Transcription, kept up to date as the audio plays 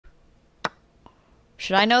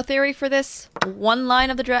Should I know theory for this one line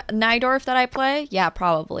of the Najdorf that I play? Yeah,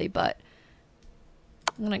 probably, but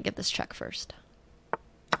I'm gonna get this check first.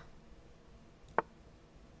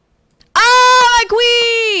 Ah, my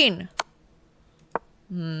queen!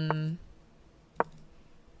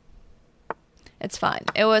 It's fine.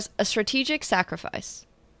 It was a strategic sacrifice.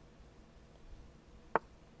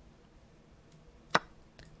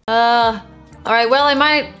 Alright, well, I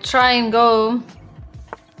might try and go.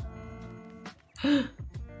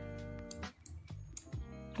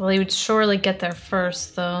 Well, he would surely get there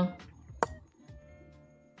first, though.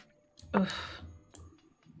 Oof.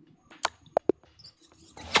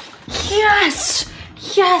 Yes!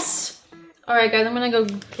 Yes! Alright, guys, I'm gonna go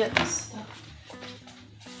get this stuff.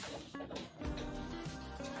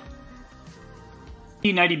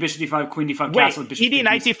 E90, bishop d5, queen d5, castle, bishop ED,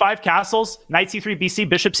 knight c5, castles, knight c3, bc,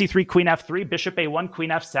 bishop c3, queen f3, bishop a1, queen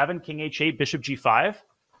f7, king h8, bishop g5.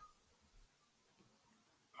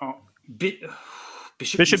 Oh,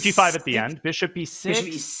 bishop g5 at the end, bishop e6. Bishop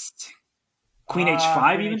e6. Queen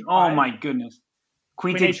h5 even? H5. Oh my goodness.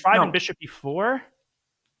 Queen h5 and bishop e4.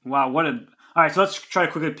 Wow, what a... All right, so let's try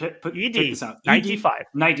to quickly ED, take this out. knight ED, d5.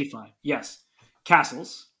 Knight d5, yes.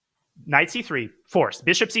 Castles. Knight c3, forced.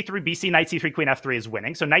 Bishop c3, bc, knight c3, queen f3 is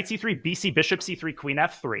winning. So knight c3, bc, bishop c3, queen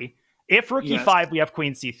f3. If rook e5, we have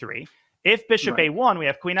queen c3. If bishop a1, we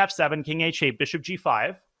have queen f7, king h8, bishop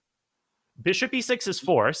g5. Bishop e6 is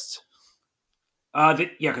forced. Yeah,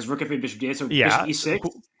 because rook f8, bishop d8, so yeah. bishop e6.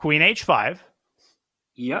 Queen h5.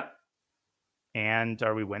 Yep. And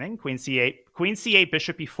are we winning? Queen c8. Queen c8,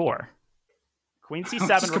 bishop e4. Queen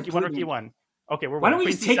c7, rook e1, rook e1. Okay, we're winning. Why don't we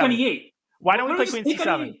just take on e8? Why don't we play queen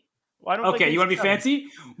c7? Why don't okay, you want to be fancy?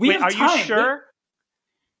 Wait, are you sure?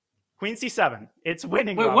 Queen c7. It's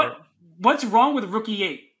winning. Wait, Robert. what's wrong with rook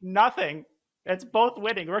e8? Nothing. It's both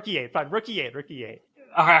winning. Rook e8. Fine. Rook e8. Rook e8.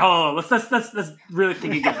 All right, hold on. Let's really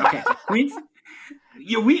think again. Okay, so queens.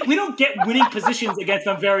 Yeah, we don't get winning positions against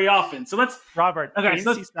them very often. So let's Robert. Okay,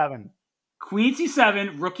 queen c7. Queen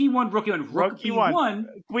c7. Rook e1. Rook e1. Rook e1.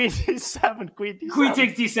 Queen c7. Queen d7. Queen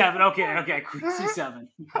takes d7. Okay. Queen c7.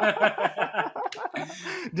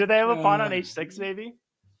 Do they have a pawn on h6 maybe?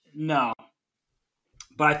 No.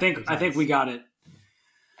 But I think we got it.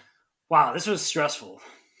 Wow, this was stressful.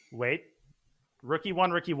 Wait. Rook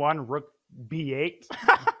e1, rook b8.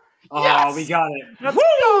 Oh, yes! we got it. Let's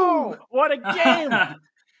go! What a game!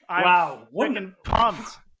 Wow. I'm freaking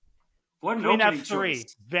pumped. What an Queen opening f3.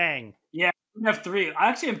 choice. Bang. Yeah, Queen f3. I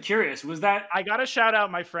actually am curious. Was that... I got to shout out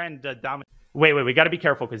my friend Dominic. Wait. We got to be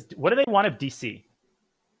careful because what do they want of DC?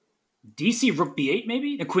 DC rook b8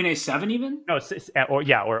 maybe? And queen a7 even? No,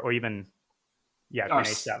 or even queen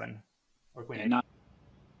a7 or queen a8.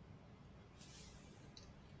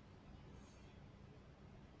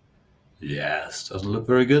 Yes, doesn't look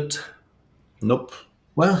very good. Nope.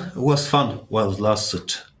 Well, it was fun while it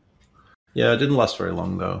lasted. Yeah, it didn't last very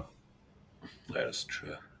long though. That is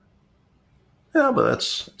true. Yeah, but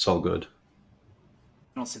it's all good.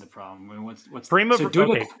 I don't see the problem. I mean, what's Prima, so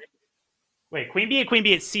okay. Wait, queen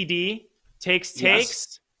b8, CD takes.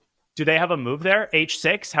 Yes. Do they have a move there?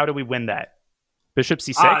 H6. How do we win that? Bishop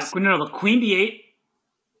c6. No, queen b8.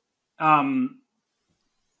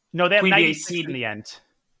 No, they have queen knight b8 e6 in the end.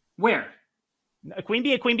 Where? Queen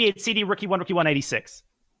b8, CD, rook e1, 86.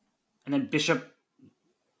 And then bishop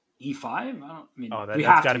e5.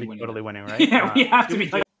 That's got to be totally winning, right? Yeah, we have to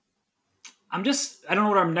be. I don't know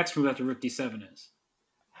what our next move after rook d7 is.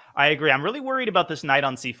 I agree. I'm really worried about this knight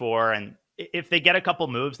on c4, and if they get a couple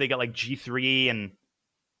moves, they get like g3, and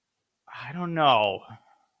I don't know.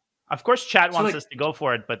 Of course, chat wants us to go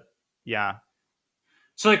for it, but yeah.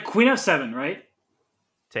 So like queen f7, right?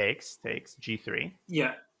 Takes g3.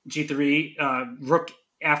 Yeah, g3. Rook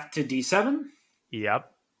f to d7.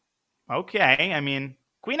 Yep. Okay. I mean,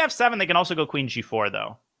 queen f7. They can also go queen g4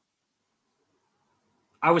 though.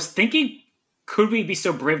 I was thinking, could we be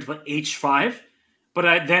so brave to put h5?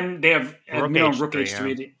 But then they have rook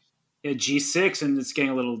h3, g6, and it's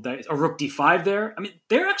getting a little a rook d5 there. I mean,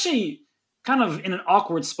 they're actually kind of in an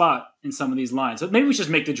awkward spot in some of these lines. So maybe we should just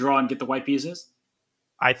make the draw and get the white pieces.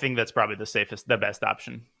 I think that's probably the best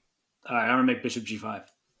option. All right, I'm gonna make bishop g5.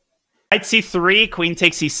 Knight c3, queen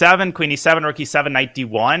takes e7, queen e7, rook e7, knight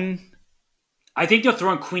d1. I think they'll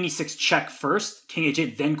throw in queen e6 check first, king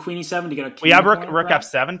h8, then queen e7 to get a king. We have rook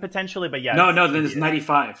f7 potentially, but yeah. No, then there's knight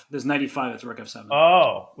e5. There's knight e5 that's rook f7.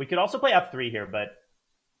 Oh, we could also play f3 here, but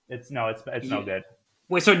it's no good.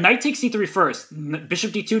 Wait, so knight takes c3 first.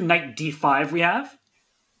 Bishop d2, knight d5 we have.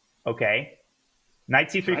 Okay. Knight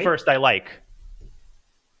c3 first, I like.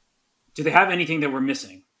 Do they have anything that we're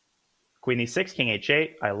missing? Queen e6, king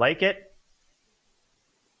h8, I like it.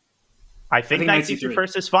 I think knight c3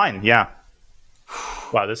 first is fine. Yeah.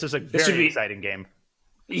 Wow, this is a very exciting game.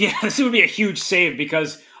 Yeah, this would be a huge save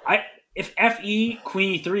because if fe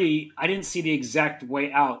queen e3, I didn't see the exact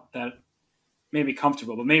way out that made me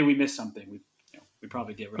comfortable, but maybe we missed something. We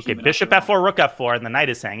probably did. Okay, bishop f4, rook f4, and the knight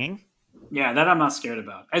is hanging. Yeah, that I'm not scared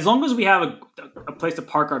about. As long as we have a place to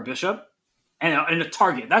park our bishop and a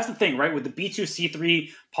target. That's the thing, right? With the b2,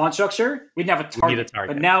 c3 pawn structure, we didn't have a target. We need a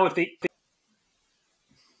target. But now if they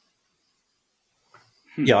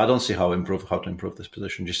Yeah, I don't see how to improve this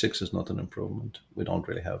position. G6 is not an improvement. We don't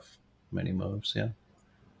really have many moves, yeah.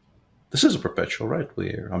 This is a perpetual, right?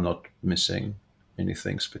 I'm not missing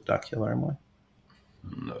anything spectacular, am I?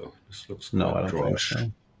 No, this looks no, I don't think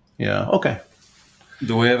so. Yeah, okay.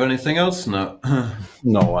 Do we have anything else? No.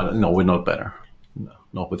 No, we're not better. No,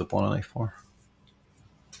 not with the pawn on a4.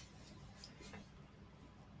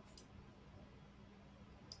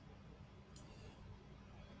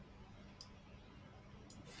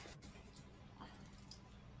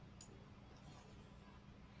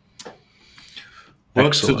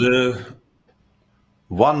 What to do?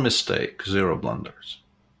 One mistake, 0 blunders.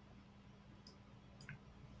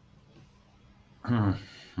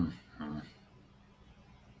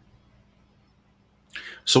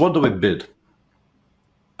 So what do we bid?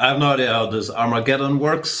 I have no idea how this Armageddon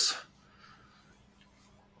works.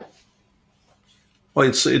 Well,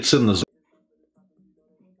 it's in the zone.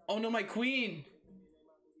 Oh no, my queen!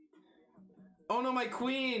 Oh no, my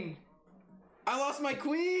queen! I lost my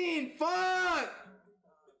queen! Fuck!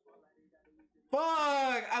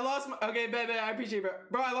 Fuck! I lost my... Okay, baby, I appreciate it, bro.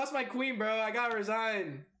 Bro, I lost my queen, bro. I gotta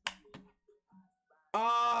resign.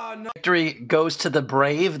 Oh, no. Victory goes to the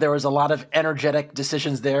brave. There was a lot of energetic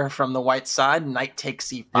decisions there from the white side. Knight takes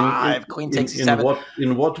c5, queen takes c7.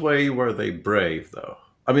 In what way were they brave, though?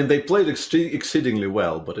 I mean, they played exceedingly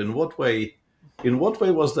well, but in what way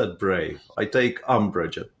was that brave? I take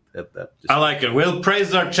umbrage at that. I like it. We'll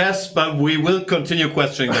praise their chess, but we will continue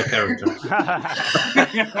questioning their characters.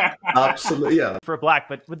 Absolutely, yeah. For black,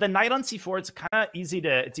 but with the knight on c4, it's kind of easy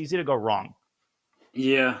to go wrong.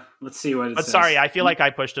 Yeah, let's see what it says. But sorry, I feel like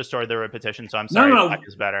I pushed us toward the repetition, so I'm sorry. No. Black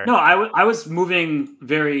is better. No, I was moving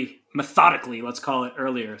very methodically, let's call it,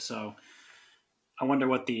 earlier, so I wonder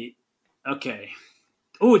what the... Okay.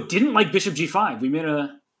 Oh, it didn't like bishop g5. We made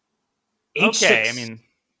a h6. Okay, I mean,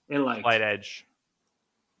 it liked. Slight edge.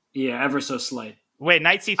 Yeah, ever so slight. Wait,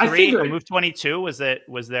 knight c3, move 22, was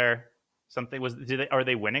there something, are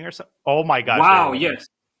they winning or something? Oh my gosh. Wow, yes.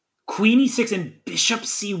 Queen e6 and bishop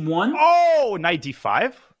c1? Oh, knight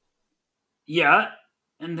d5? Yeah,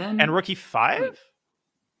 and then... And rook e5?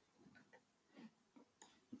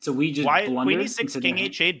 So we just Queen e6, king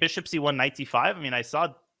h8, bishop c1, knight d5? I mean, I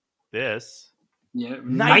saw this. Yeah,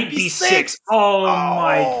 knight d6. Oh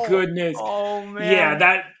my goodness. Oh man. Yeah,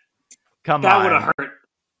 that would have hurt.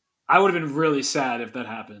 I would have been really sad if that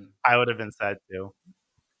happened. I would have been sad too.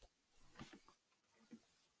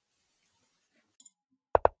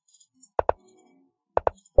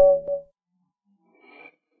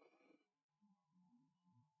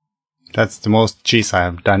 That's the most cheese I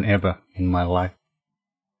have done ever in my life.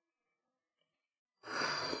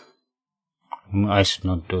 I should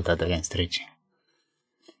not do that against Richie.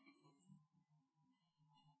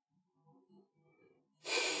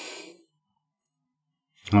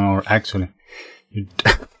 Or actually,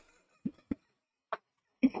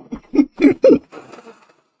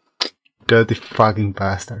 dirty fucking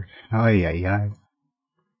bastard. Ay, ay, ay.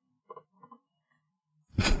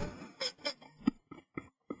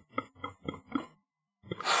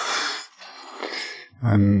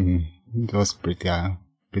 It was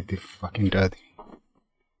pretty fucking dirty.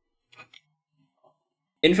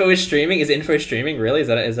 Info is streaming? Is info streaming? Really? Is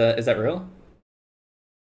that real?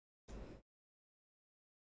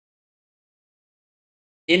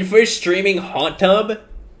 Info streaming hot tub?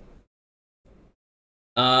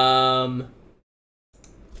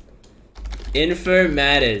 Info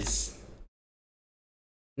matters.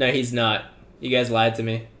 No, he's not. You guys lied to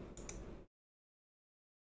me.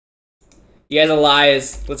 You guys are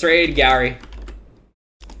liars. Let's raid Gary.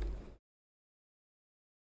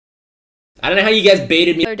 I don't know how you guys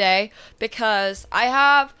baited me. Other day, because I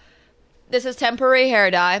have... This is temporary hair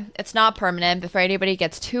dye. It's not permanent before anybody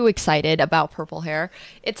gets too excited about purple hair.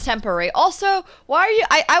 It's temporary. Also, why are you...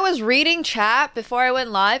 I was reading chat before I went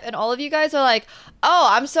live, and all of you guys are like, oh,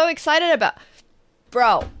 I'm so excited about...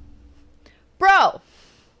 Bro.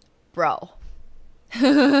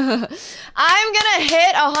 I'm gonna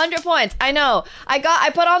hit 100 points. I know. I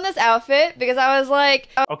put on this outfit because I was like...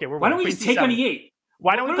 Okay, why don't we just take on e8?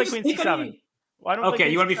 Why don't we play queen c7? Okay,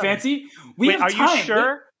 you want to be fancy? Wait, are you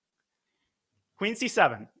sure? Queen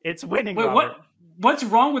C7. It's winning. Wait, Robert. what's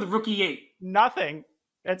wrong with rook E8? Nothing.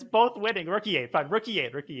 It's both winning. Rook E8. Fine. Rook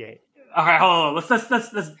E8. Rook E8. All right, hold on.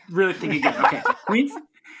 Let's really think again. Okay, so queens.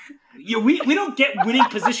 Yeah, we don't get winning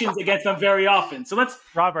positions against them very often. So let's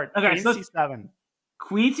Robert. Okay, Queen C7.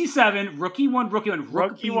 Queen C7, rook E1, rook E1,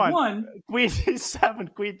 rook B1, Queen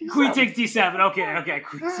C7, Queen D7. Queen takes D7. Okay,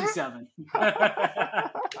 Queen C7.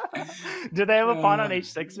 Do they have a pawn on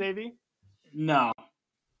H6 maybe? No,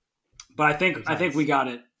 but I think we got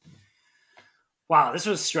it. Wow, this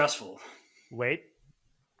was stressful. Wait,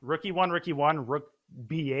 rook E1, rook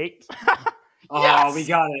B8. Oh, yes! We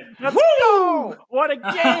got it. Let's go! What a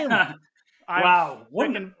game! Wow,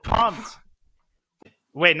 I'm freaking pumped.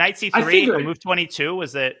 Wait, knight C3, move 22.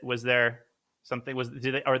 Was there something?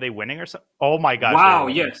 Are they winning or something? Oh my gosh! Wow,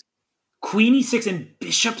 yes. Queen E6 and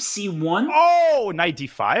bishop C1. Oh, knight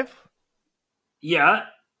D5. Yeah,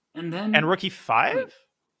 and rook E5.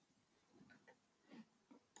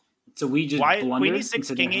 So we just Queen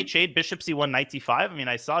E6, king H8, bishop C1, knight D5. I mean,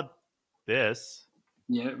 I saw this.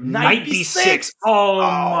 Yeah, knight B6. Oh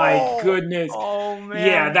my goodness. Oh man.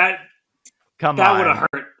 Yeah, that would have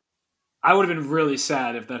hurt. I would have been really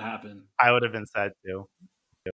sad if that happened. I would have been sad too.